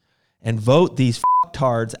out and vote these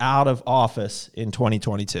tards out of office in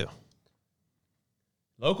 2022.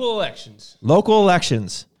 Local elections.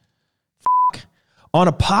 On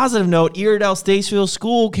a positive note, Iredell Statesville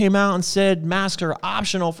School came out and said masks are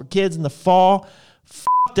optional for kids in the fall.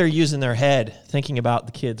 They're using their head, thinking about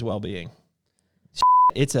the kids' well-being.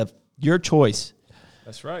 It's your choice.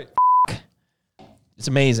 That's right. It's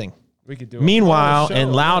amazing. We could do. Meanwhile,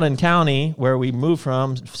 in Loudoun County, where we moved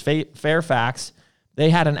from, Fairfax, they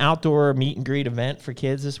had an outdoor meet and greet event for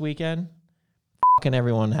kids this weekend. Fucking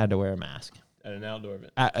everyone had to wear a mask. At an outdoor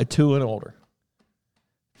event. At 2 and older.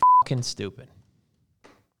 Fucking stupid.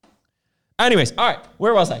 Anyways, all right.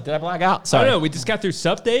 Where was I? Did I black out? Sorry. I don't know. We just got through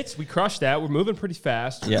updates. We crushed that. We're moving pretty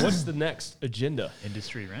fast. Yeah. What's the next agenda?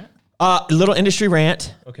 Industry rant? Little industry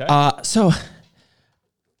rant. Okay. So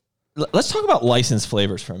let's talk about licensed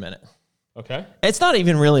flavors for a minute. Okay. It's not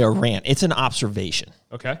even really a rant. It's an observation.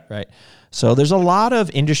 Okay. Right? So there's a lot of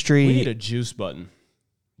industry. We need a juice button.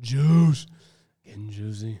 Juice. Getting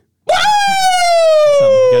juicy.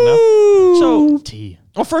 Good enough. So, Tea.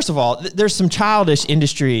 well, first of all, there's some childish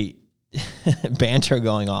industry banter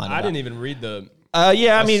going on. I didn't even read the.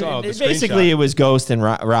 Yeah, I mean, saw the basically screenshot. it was Ghost and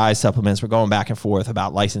Rise supplements were going back and forth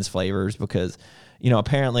about licensed flavors because,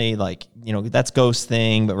 apparently, that's Ghost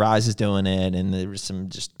thing, but Rise is doing it, and there was some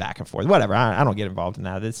just back and forth. Whatever, I don't get involved in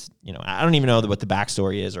that. It's, I don't even know what the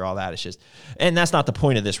backstory is or all that. It's just, and that's not the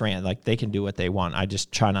point of this rant. Like, they can do what they want. I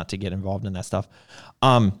just try not to get involved in that stuff.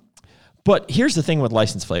 But here's the thing with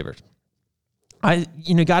licensed flavors. I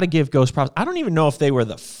got to give Ghost props. I don't even know if they were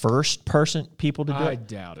the first people to do it. I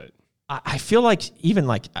doubt it. I feel like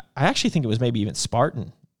I actually think it was maybe even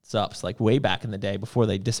Spartan Sups, like way back in the day before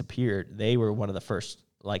they disappeared. They were one of the first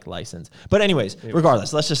licensed. But anyways,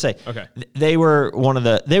 regardless, let's just say they were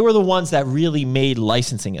the ones that really made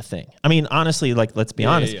licensing a thing. I mean, honestly, let's be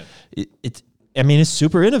honest. Yeah. It's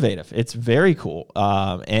super innovative. It's very cool.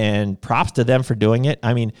 And props to them for doing it.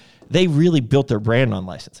 I mean, they really built their brand on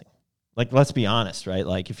licensing. Let's be honest, right?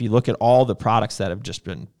 Like, if you look at all the products that have just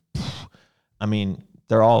been,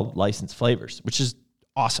 they're all licensed flavors, which is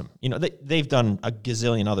awesome. You know, they've done a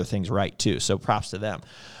gazillion other things right too, so props to them.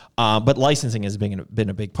 But licensing has been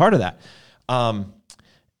a big part of that. And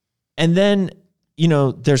then, you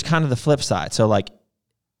know, there's kind of the flip side. So like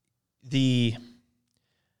the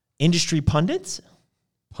industry pundits.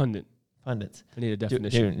 Pundits. I need a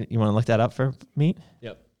definition. Dude, you want to look that up for me?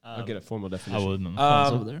 Yep. I'll get a formal definition. I wouldn't.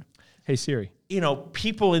 Over there. Hey Siri. You know,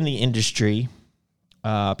 people in the industry,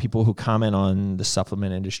 people who comment on the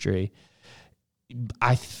supplement industry,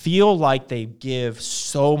 I feel like they give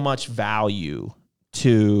so much value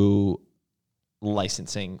to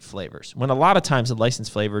licensing flavors, when a lot of times the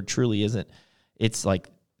licensed flavor truly isn't. It's like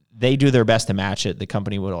they do their best to match it. The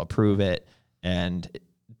company will approve it, and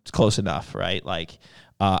it's close enough, right? Like,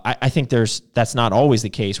 I think that's not always the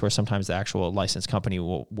case, where sometimes the actual licensed company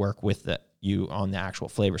will work with you on the actual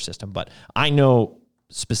flavor system. But I know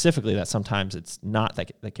specifically that sometimes it's not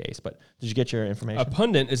the case. But did you get your information? A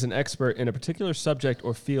pundit is an expert in a particular subject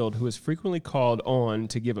or field who is frequently called on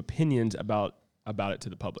to give opinions about it to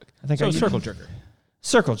the public. I think so. Circle jerker.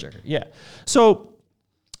 Circle jerker, yeah. So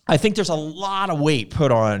I think there's a lot of weight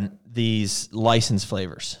put on these licensed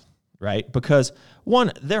flavors, right? Because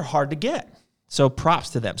one, they're hard to get. So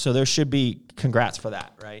props to them. So there should be congrats for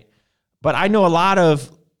that, right? But I know a lot of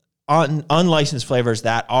unlicensed flavors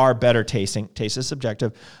that are better tasting. Taste is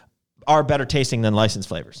subjective. Are better tasting than licensed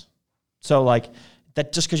flavors. So like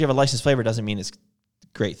that, just because you have a licensed flavor doesn't mean it's a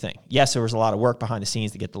great thing. Yes, there was a lot of work behind the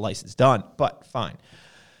scenes to get the license done, but fine.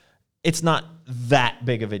 It's not that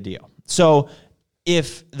big of a deal. So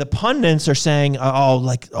if the pundits are saying,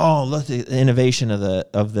 look at the innovation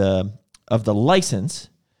of the license,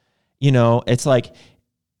 you know, it's like,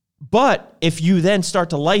 but if you then start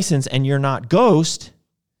to license and you're not Ghost,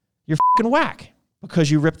 you're fucking whack because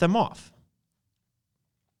you ripped them off.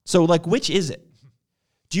 So like, which is it?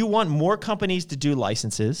 Do you want more companies to do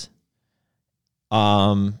licenses?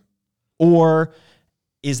 Or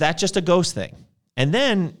is that just a Ghost thing? And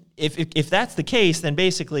then if that's the case, then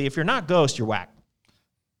basically if you're not Ghost, you're whack.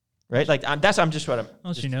 Right? Like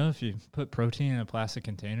Don't you know, if you put protein in a plastic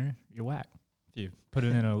container, you're whack. If you put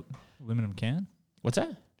it in a aluminum can, what's that?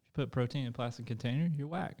 If you put protein in a plastic container, you're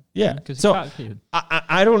whack. Yeah. Because So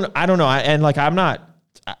I don't know.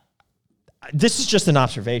 This is just an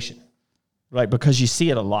observation, right? Because you see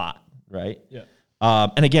it a lot, right? Yeah.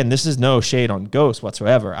 And again, this is no shade on Ghost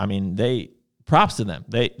whatsoever. I mean, props to them.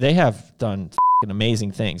 They have done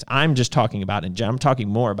amazing things. I'm just talking about I'm talking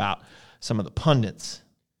more about some of the pundits.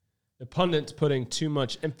 The pundits putting too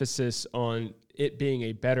much emphasis on it being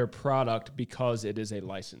a better product because it is a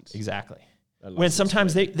license. Exactly. When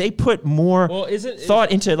sometimes they put more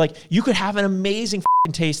thought into, like, you could have an amazing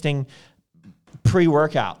tasting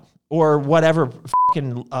pre-workout or whatever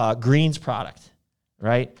greens product,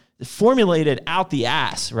 right? Formulated out the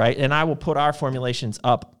ass, right? And I will put our formulations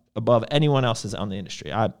up above anyone else's on the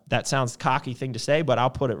industry. That sounds cocky thing to say, but I'll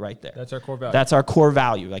put it right there. That's our core value. That's our core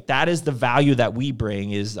value. Like, that is the value that we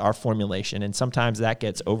bring, is our formulation. And sometimes that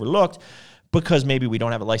gets overlooked because maybe we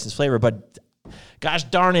don't have a licensed flavor. But gosh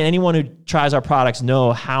darn it, anyone who tries our products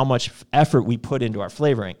know how much effort we put into our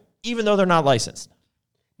flavoring, even though they're not licensed.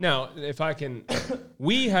 Now, if I can,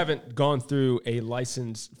 we haven't gone through a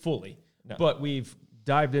license fully, but we've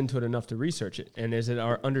dived into it enough to research it. And is it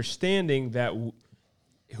our understanding that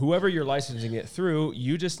whoever you're licensing it through,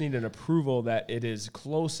 you just need an approval that it is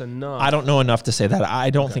close enough? I don't know enough to say that. I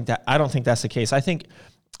don't think that's the case. I think,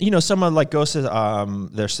 you know, someone like Ghost's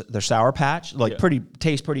their Sour Patch, like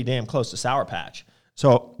tastes pretty damn close to Sour Patch.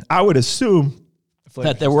 So I would assume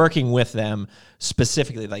that they're working with them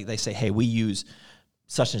specifically. Like, they say, hey, we use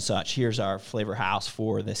such and such. Here's our flavor house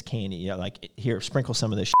for this candy. You know, like, here, sprinkle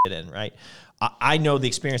some of this shit in, right? I know the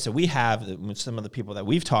experience that we have with some of the people that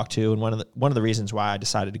we've talked to, and one of the reasons why I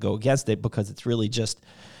decided to go against it, because it's really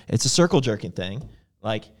it's a circle jerking thing.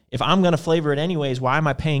 Like, if I'm going to flavor it anyways, why am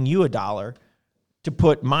I paying you $1 to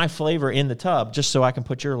put my flavor in the tub just so I can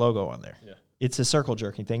put your logo on there? Yeah. It's a circle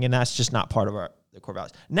jerking thing, and that's just not part of the core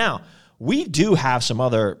values. Now, we do have some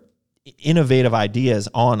other innovative ideas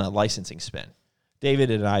on a licensing spin.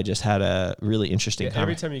 David and I just had a really interesting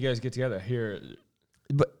every time you guys get together here.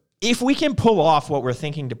 But if we can pull off what we're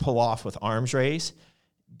thinking to pull off with Arms Race,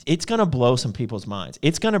 it's going to blow some people's minds.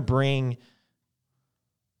 It's going to bring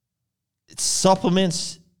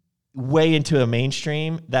supplements way into a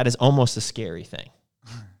mainstream that is almost a scary thing.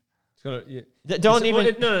 It's gonna, No.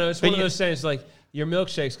 It's one of those things, like, your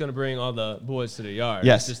milkshake's going to bring all the boys to the yard.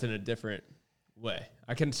 Yes. It's just in a different way.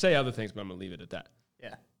 I can say other things, but I'm going to leave it at that.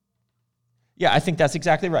 Yeah, I think that's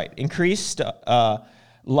exactly right. Increased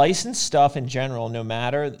licensed stuff in general, no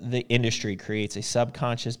matter the industry, creates a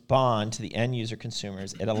subconscious bond to the end user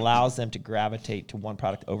consumers. It allows them to gravitate to one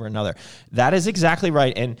product over another. That is exactly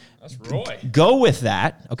right. And That's Roy. go with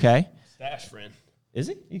that, okay? Stash friend. Is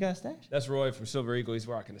it? You got a stash? That's Roy from Silver Eagle. He's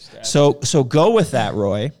rocking the stash. So go with that,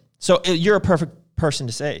 Roy. So you're a perfect person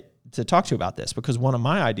to talk to about this, because one of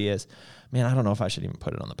my ideas, man, I don't know if I should even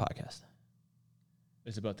put it on the podcast.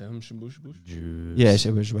 It's about the bush. Yeah.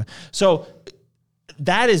 So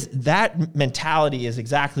that mentality is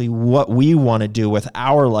exactly what we want to do with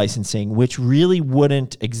our licensing, which really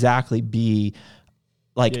wouldn't exactly be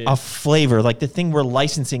like a flavor. Like the thing we're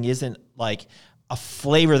licensing isn't like a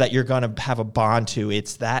flavor that you're going to have a bond to.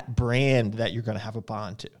 It's that brand that you're going to have a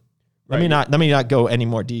bond to. Let me not go any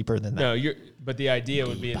more deeper than that. No, but the idea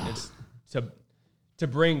would be it's to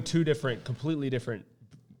bring two completely different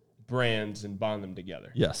brands and bond them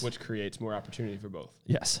together. Yes. Which creates more opportunity for both.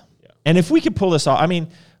 Yes. Yeah. And if we could pull this off, I mean,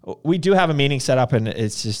 we do have a meeting set up, and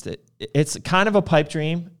it's kind of a pipe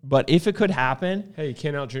dream, but if it could happen, Hey, you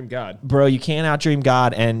can't outdream God. bro, you can't outdream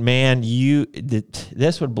God, and man,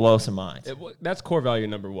 this would blow some minds. That's core value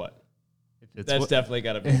number what? It's That's what, definitely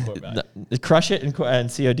got to be a core value. The Crush It and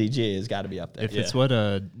CODG has got to be up there. if it's what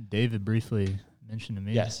David briefly mentioned to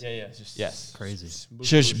me. Yes. Yeah, it's just Yes. Crazy.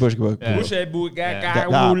 Shush, bush, bush, Yeah. bush.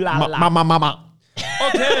 Mama.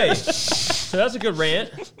 Okay, so that's a good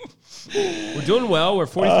rant. We're doing well. We're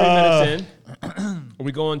 43 minutes in. Are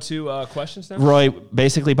we going to questions now? Roy,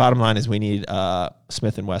 basically, bottom line is we need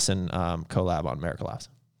Smith & Wesson collab on Miracle Labs.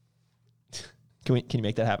 Can you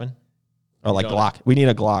make that happen? Or like Done. Glock? We need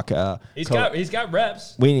a Glock. He's got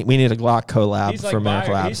reps. We need a Glock collab He's like for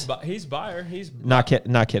Miracle buyer. Labs. He's buyer. He's Not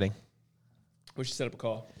kidding. We should set up a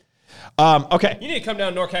call. Okay. You need to come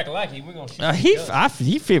down to North Kakalaki. We're gonna shoot.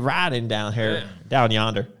 He fit right in down here, down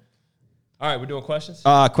yonder. All right, we're doing questions.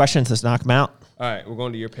 Questions. Let's knock them out. All right, we're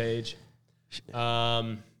going to your page. There's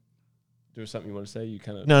something you want to say? You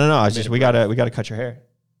kind of No. It's just we gotta cut your hair.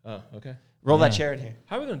 Oh, okay. Roll that chair in here.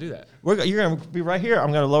 How are we gonna do that? You're gonna be right here.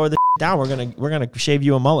 I'm gonna lower the down. We're gonna shave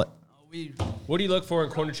you a mullet. What do you look for in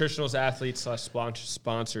core nutritionals, athletes /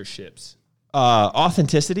 sponsorships?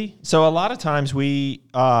 Authenticity. So a lot of times we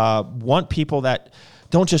want people that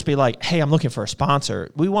don't just be like, hey, I'm looking for a sponsor.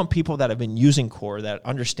 We want people that have been using core, that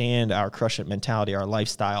understand our Crush It mentality, our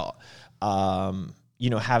lifestyle,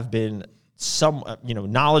 have been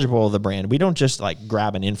knowledgeable of the brand. We don't just like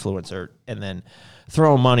grab an influencer and then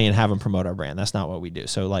throw money and have them promote our brand. That's not what we do.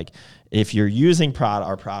 So like if you're using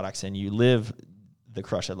our products and you live the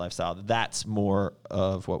Crush It lifestyle, that's more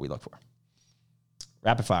of what we look for.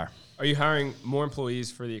 Rapid fire. Are you hiring more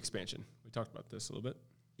employees for the expansion? We talked about this a little bit.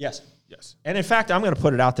 Yes. Yes. And in fact, I'm going to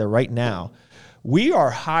put it out there right now. We are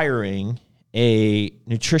hiring a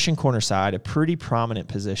nutrition corner side, a pretty prominent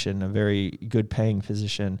position, a very good paying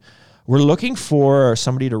position. We're looking for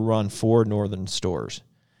somebody to run 4 northern stores.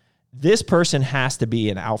 This person has to be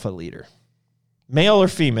an alpha leader, male or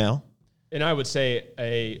female. And I would say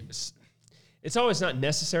it's always not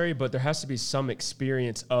necessary, but there has to be some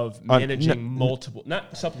experience of managing multiple,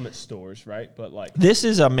 not supplement stores, right? But like this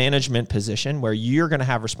is a management position where you're going to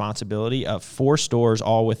have responsibility of 4 stores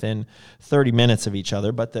all within 30 minutes of each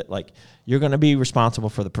other, but that like you're going to be responsible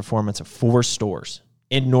for the performance of 4 stores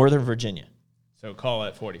in Northern Virginia. So call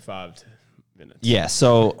it 45 minutes. Yeah.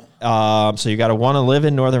 So you got to want to live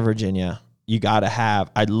in Northern Virginia. You got to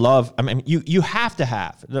have, you have to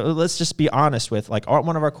have, let's just be honest with like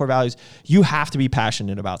one of our core values. You have to be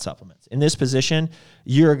passionate about supplements. In this position,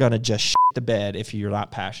 you're going to just shit the bed if you're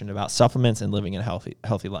not passionate about supplements and living a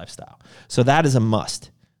healthy lifestyle. So that is a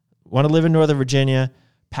must. Want to live in Northern Virginia,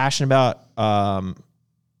 passionate about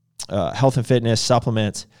health and fitness,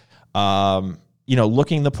 supplements,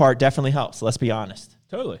 looking the part definitely helps. Let's be honest.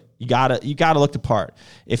 Totally. You gotta look the part.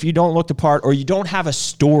 If you don't look the part, or you don't have a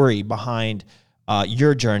story behind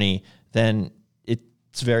your journey, then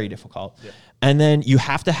it's very difficult. Yeah. And then you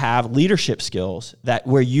have to have leadership skills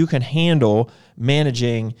where you can handle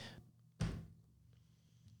managing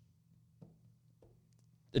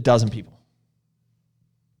a dozen people,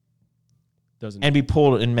 and be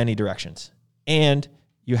pulled in many directions. And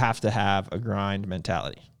you have to have a grind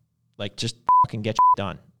mentality, like just fucking get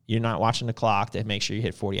done. You're not watching the clock to make sure you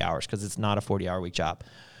hit 40 hours because it's not a 40-hour week job.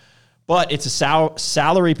 But it's a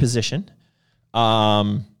salary position.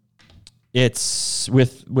 It's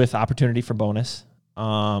with opportunity for bonus.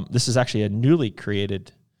 This is actually a newly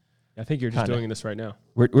created. I think you're just doing this right now.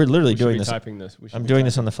 We're literally doing this. Typing this. I'm doing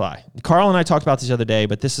this on the fly. Carl and I talked about this the other day,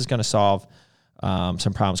 but this is going to solve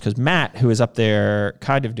some problems because Matt, who is up there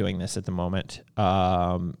kind of doing this at the moment,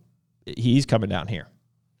 he's coming down here.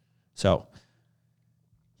 So.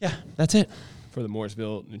 Yeah, that's it. for the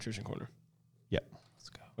Mooresville Nutrition Corner. Yep. Let's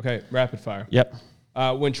go. Okay, rapid fire. Yep.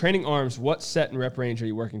 When training arms, what set and rep range are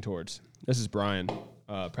you working towards? This is Brian,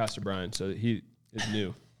 Pastor Brian, so he is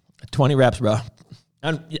new. 20 reps, bro.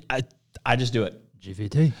 I just do it.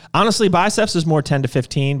 GVT. Honestly, biceps is more 10 to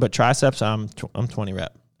 15, but triceps, I'm 20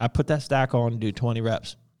 rep. I put that stack on, do 20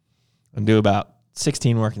 reps, and do about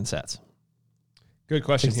 16 working sets. Good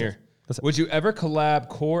question Thanks, here. What's up? Would you ever collab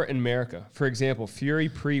Core and America? For example, Fury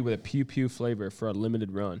Pre with a Pew Pew flavor for a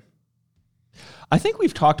limited run. I think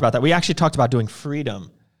we've talked about that. We actually talked about doing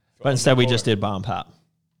Freedom, but instead we just did Bomb Pop.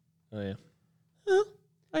 Oh, yeah. Oh,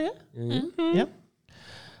 yeah? Yeah.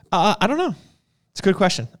 I don't know. It's a good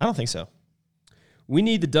question. I don't think so. We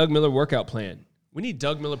need the Doug Miller workout plan. We need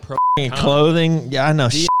Doug Miller Pro. And clothing. Yeah, I know.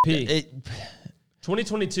 DMP.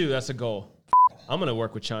 2022, that's a goal. I'm going to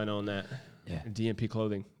work with China on that. Yeah.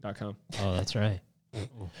 DMPclothing.com. Oh, that's right.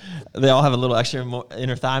 They all have a little extra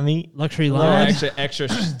inner thigh meat. Luxury Oh, line. extra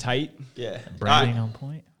tight. Yeah. Branding on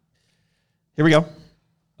point. Here we go.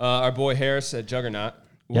 Our boy Harris at Juggernaut.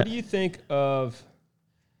 What Yeah. do you think of...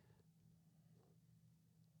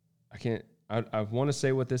 I want to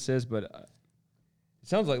say what this is, but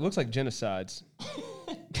it looks like genocides.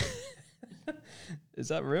 Is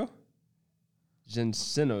that real?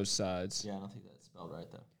 Genocides. Yeah, I don't think that's spelled right,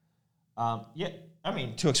 though. Yeah, I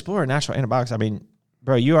mean, to explore natural antibiotics, I mean,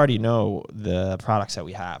 bro, you already know the products that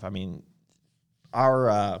we have. I mean,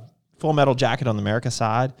 our Full Metal Jacket on the America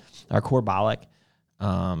side, our Core Bolic, Here's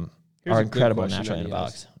are a good incredible question natural that he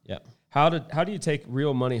antibiotics. Yep. How do you take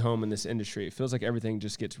real money home in this industry? It feels like everything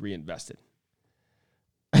just gets reinvested.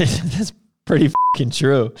 That's pretty fucking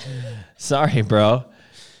true. Sorry, bro.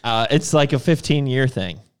 It's like a 15-year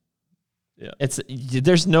thing. Yeah.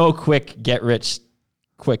 There's no quick get rich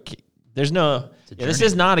quick. There's no. Yeah, this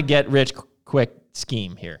is not a get rich quick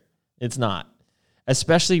scheme here. It's not.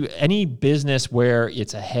 Especially any business where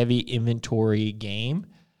it's a heavy inventory game.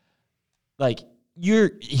 Like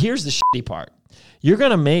here's the shitty part. You're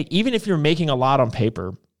gonna make, even if you're making a lot on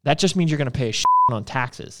paper, that just means you're gonna pay a shit on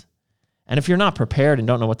taxes. And if you're not prepared and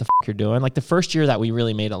don't know what the fuck you're doing, like the first year that we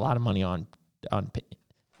really made a lot of money on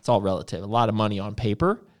it's all relative, a lot of money on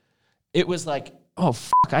paper, it was like, oh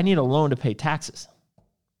fuck, I need a loan to pay taxes.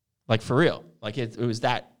 Like for real. Like it was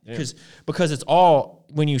that, because it's all,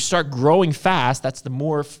 when you start growing fast,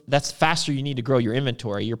 that's faster you need to grow your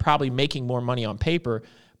inventory. You're probably making more money on paper,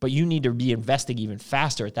 but you need to be investing even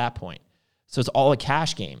faster at that point. So it's all a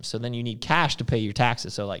cash game. So then you need cash to pay your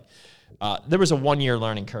taxes. So like there was a 1-year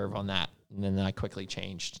learning curve on that. And then I quickly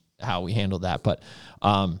changed how we handled that. But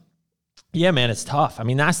yeah, man, it's tough. I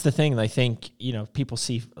mean, that's the thing. I think, people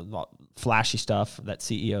see a lot flashy stuff that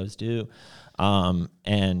CEOs do.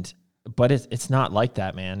 But it's not like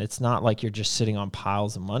that, man. It's not like you're just sitting on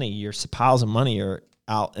piles of money. Your piles of money are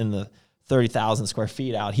out in the 30,000 square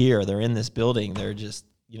feet out here. They're in this building. They're just,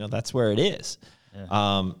 that's where it is.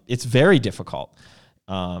 Yeah. It's very difficult.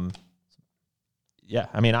 Yeah,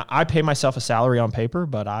 I mean, I pay myself a salary on paper,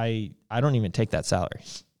 but I don't even take that salary.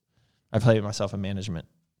 I pay myself a management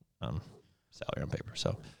salary on paper. So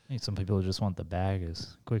I think some people just want the bag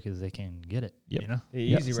as quick as they can get it. Yep. The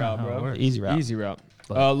easy route, bro. Easy route. Easy route.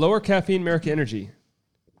 Lower caffeine America Energy.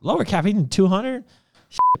 Lower caffeine, 200?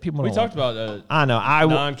 People We don't talked want about I know.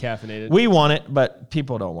 non-caffeinated. We want it, but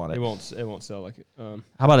people don't want it. It won't sell like it. How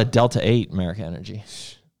about a Delta 8 America Energy?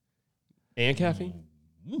 And caffeine?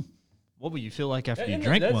 What will you feel like after you And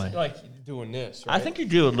drink that's one? like doing this, right? I think you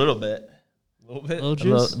do a little bit. a little bit. Little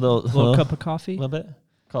juice? Little cup of coffee? A little bit.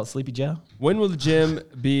 Call it Sleepy Joe. When will the gym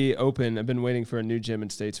be open? I've been waiting for a new gym in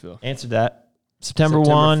Statesville. Answered that. September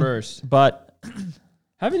 1. 1st. But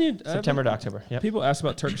Haven't you? September to October. Yep. People ask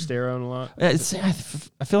about Turkish Steroid a lot.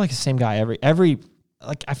 I feel like the same guy every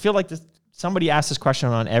like I feel like somebody asks this question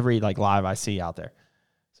on every like live I see out there.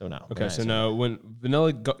 So no. Okay, so no. When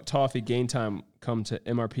vanilla toffee gain time come to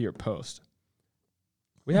MRP or post?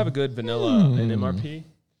 We have a good vanilla in MRP,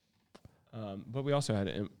 but we also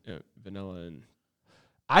had vanilla in.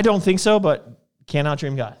 I don't think so, but cannot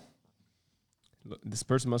dream guy. This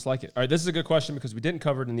person must like it. All right, this is a good question because we didn't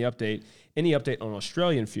cover it in the update. Any update on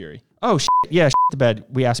Australian Fury? Oh, yeah, the bed.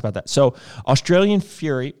 We asked about that. So Australian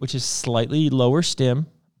Fury, which is slightly lower stim,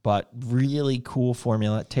 but really cool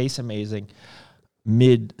formula. It tastes amazing.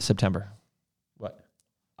 Mid-September. What?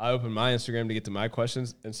 I opened my Instagram to get to my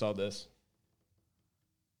questions and saw this.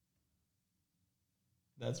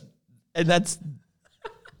 That's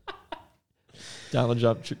Donald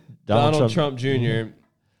Trump Jr.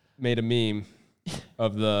 made a meme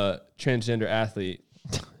of the transgender athlete.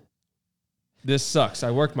 This sucks.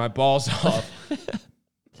 I worked my balls off.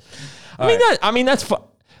 I mean, that's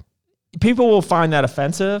people will find that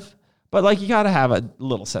offensive, But like, you got to have a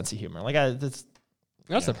little sense of humor. Like, That's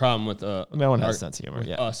the problem with everyone has a sense of humor. with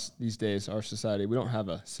Yeah. us these days, our society. We don't have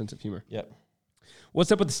a sense of humor. Yep.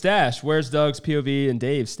 What's up with the stash? Where's Doug's POV and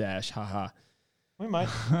Dave's stash? Haha. We might.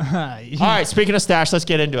 All right. Speaking of stash, let's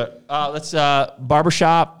get into it. Let's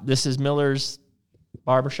barbershop. This is Miller's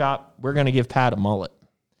barbershop. We're gonna give Pat a mullet.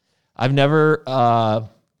 I've never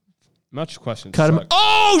Much questions. cut him.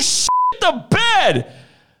 Oh shit! The bed.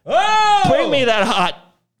 Oh! Bring me that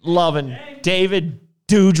hot loving David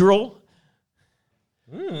Doudrell.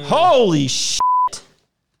 Holy shit.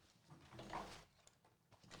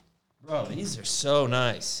 Bro, these are so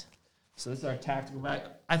nice. So this is our tactical bag.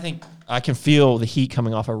 I think I can feel the heat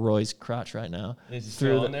coming off of Roy's crotch right now. Is he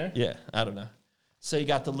still in there? Yeah, I don't know. So you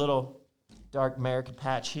got the little dark America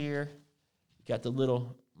patch here. You got the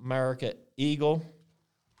little America eagle.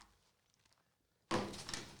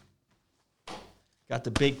 Got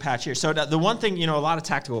the big patch here. So the one thing, a lot of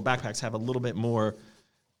tactical backpacks have a little bit more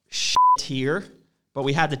shit here, but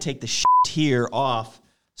we had to take the shit here off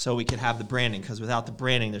so we could have the branding, because without the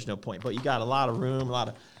branding, there's no point. But you got a lot of room,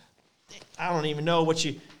 I don't even know what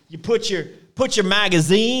you put your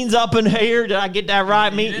magazines up in here. Did I get that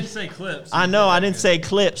right, You didn't say clips. I know, I didn't say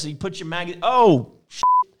clips. You put your magazine.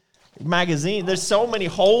 There's so many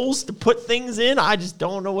holes to put things in. I just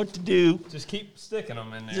don't know what to do. Just keep sticking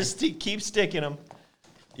them in there. Just keep sticking them.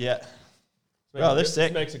 Yeah. Makes Oh, they're this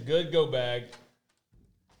sick. Makes a good go bag.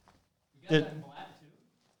 Did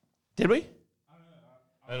we?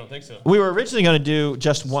 I don't think so. We were originally going to do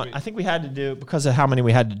just one. I think we had to do, because of how many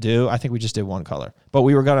we had to do, I think we just did one color. But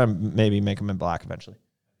we were going to maybe make them in black eventually.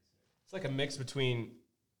 It's like a mix between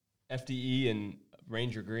FDE and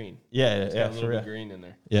Ranger Green. Yeah, It's yeah, got a for little real. bit of green in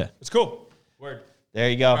there. Yeah. It's cool. Word. There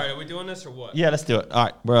you go. All right, are we doing this or what? Yeah, let's do it. All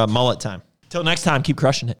right, we're mullet time. Till next time, keep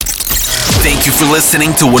crushing it. Thank you for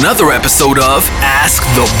listening to another episode of Ask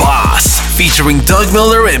the Boss, featuring Doug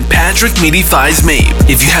Miller and Patrick Meaty Thighs Mabe.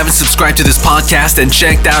 If you haven't subscribed to this podcast and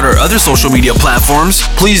checked out our other social media platforms,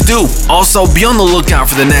 please do. Also, be on the lookout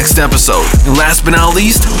for the next episode. And last but not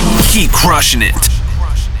least, keep crushing it.